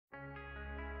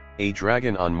A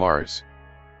Dragon on Mars.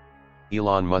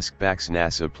 Elon Musk backs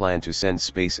NASA plan to send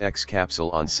SpaceX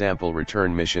capsule on sample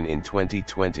return mission in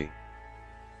 2020.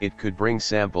 It could bring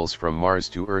samples from Mars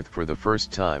to Earth for the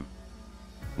first time.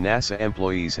 NASA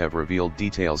employees have revealed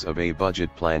details of a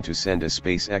budget plan to send a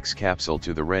SpaceX capsule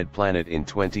to the Red Planet in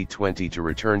 2020 to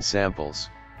return samples.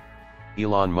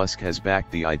 Elon Musk has backed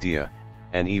the idea,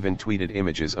 and even tweeted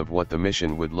images of what the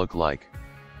mission would look like.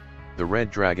 The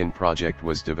Red Dragon project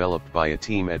was developed by a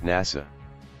team at NASA.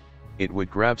 It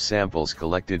would grab samples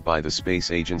collected by the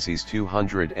space agency's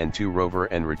 202 rover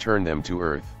and return them to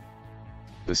Earth.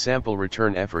 The sample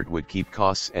return effort would keep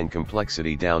costs and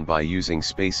complexity down by using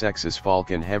SpaceX's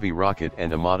Falcon heavy rocket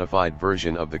and a modified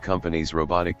version of the company's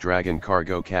robotic Dragon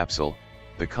cargo capsule,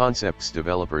 the concept's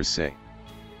developers say.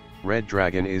 Red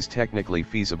Dragon is technically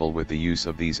feasible with the use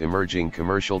of these emerging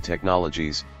commercial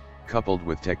technologies, coupled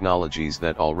with technologies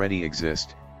that already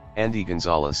exist, Andy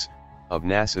Gonzales, of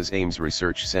NASA's Ames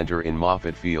Research Center in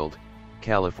Moffett Field,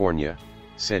 California,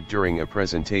 said during a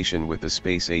presentation with the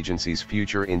space agency's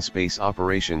Future in Space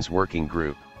Operations Working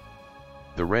Group.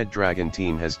 The Red Dragon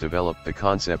team has developed the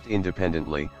concept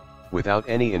independently, without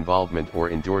any involvement or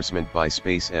endorsement by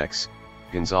SpaceX,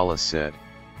 Gonzales said.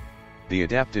 The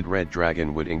adapted Red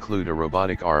Dragon would include a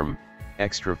robotic arm,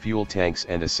 extra fuel tanks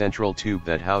and a central tube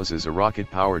that houses a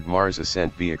rocket-powered Mars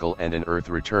ascent vehicle and an Earth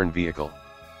return vehicle.